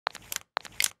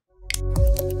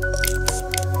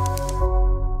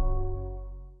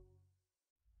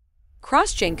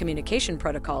Cross-chain communication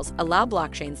protocols allow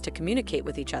blockchains to communicate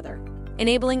with each other,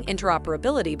 enabling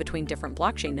interoperability between different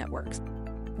blockchain networks.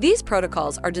 These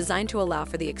protocols are designed to allow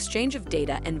for the exchange of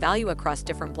data and value across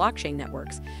different blockchain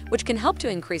networks, which can help to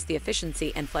increase the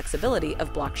efficiency and flexibility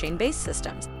of blockchain-based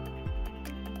systems.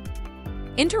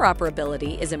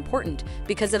 Interoperability is important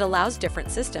because it allows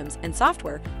different systems and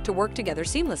software to work together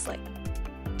seamlessly.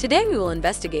 Today we will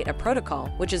investigate a protocol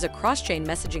which is a cross-chain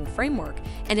messaging framework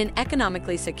and an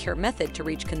economically secure method to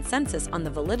reach consensus on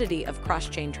the validity of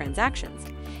cross-chain transactions,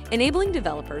 enabling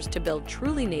developers to build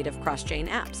truly native cross-chain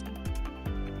apps.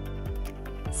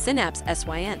 Synapse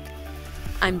SYN.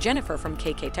 I'm Jennifer from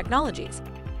KK Technologies.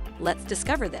 Let's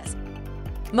discover this.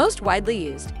 Most widely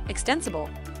used, extensible,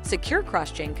 secure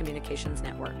cross-chain communications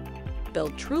network.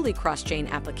 Build truly cross-chain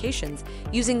applications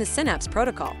using the Synapse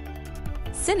Protocol.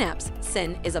 Synapse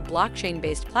SYN is a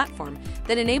blockchain-based platform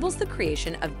that enables the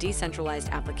creation of decentralized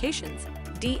applications,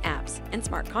 DApps, and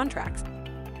smart contracts.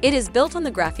 It is built on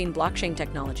the graphene blockchain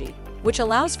technology, which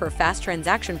allows for fast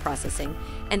transaction processing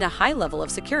and a high level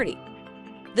of security.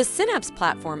 The Synapse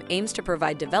platform aims to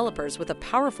provide developers with a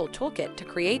powerful toolkit to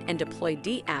create and deploy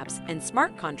DApps and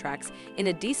smart contracts in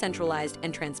a decentralized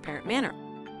and transparent manner.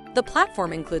 The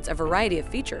platform includes a variety of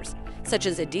features, such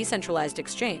as a decentralized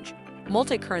exchange,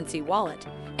 multi-currency wallet,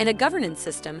 and a governance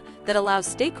system that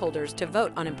allows stakeholders to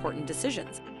vote on important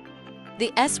decisions.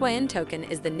 The SYN token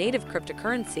is the native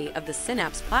cryptocurrency of the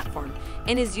Synapse platform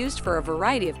and is used for a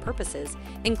variety of purposes,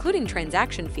 including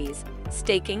transaction fees,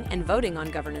 staking, and voting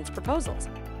on governance proposals.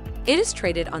 It is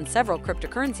traded on several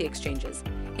cryptocurrency exchanges,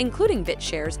 including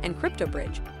BitShares and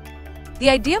CryptoBridge. The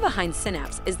idea behind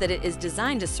Synapse is that it is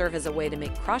designed to serve as a way to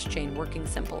make cross-chain working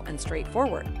simple and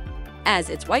straightforward. As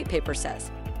its white paper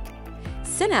says,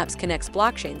 Synapse connects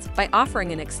blockchains by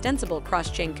offering an extensible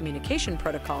cross-chain communication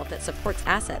protocol that supports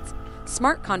assets,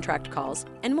 smart contract calls,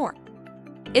 and more.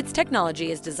 Its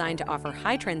technology is designed to offer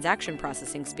high transaction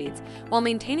processing speeds while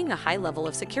maintaining a high level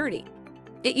of security.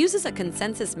 It uses a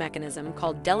consensus mechanism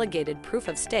called Delegated Proof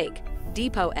of Stake,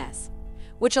 DPoS,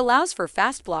 which allows for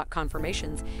fast block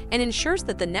confirmations and ensures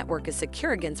that the network is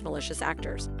secure against malicious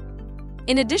actors.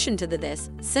 In addition to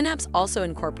this, Synapse also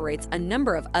incorporates a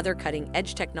number of other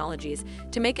cutting-edge technologies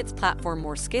to make its platform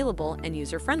more scalable and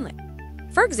user-friendly.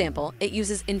 For example, it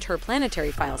uses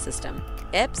Interplanetary File System,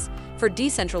 IPS, for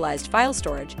decentralized file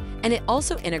storage, and it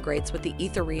also integrates with the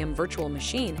Ethereum Virtual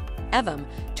Machine, EVM,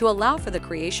 to allow for the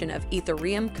creation of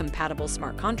Ethereum-compatible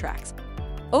smart contracts.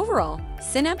 Overall,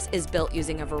 Synapse is built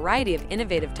using a variety of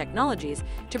innovative technologies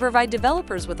to provide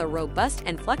developers with a robust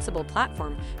and flexible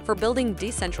platform for building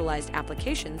decentralized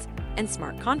applications and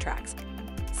smart contracts.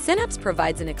 Synapse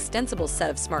provides an extensible set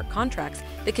of smart contracts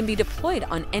that can be deployed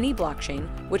on any blockchain,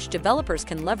 which developers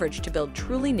can leverage to build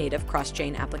truly native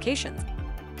cross-chain applications.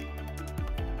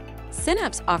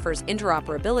 Synapse offers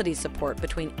interoperability support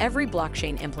between every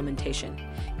blockchain implementation,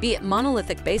 be it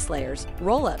monolithic base layers,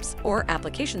 rollups, or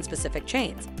application-specific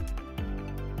chains.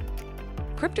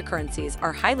 Cryptocurrencies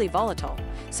are highly volatile,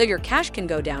 so your cash can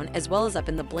go down as well as up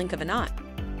in the blink of an eye.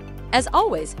 As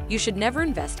always, you should never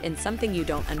invest in something you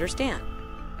don't understand.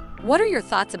 What are your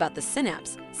thoughts about the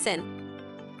Synapse SYN?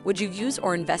 Would you use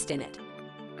or invest in it?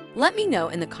 Let me know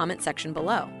in the comment section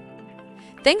below.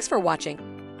 Thanks for watching.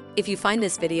 If you find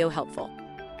this video helpful,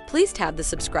 please tap the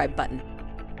subscribe button.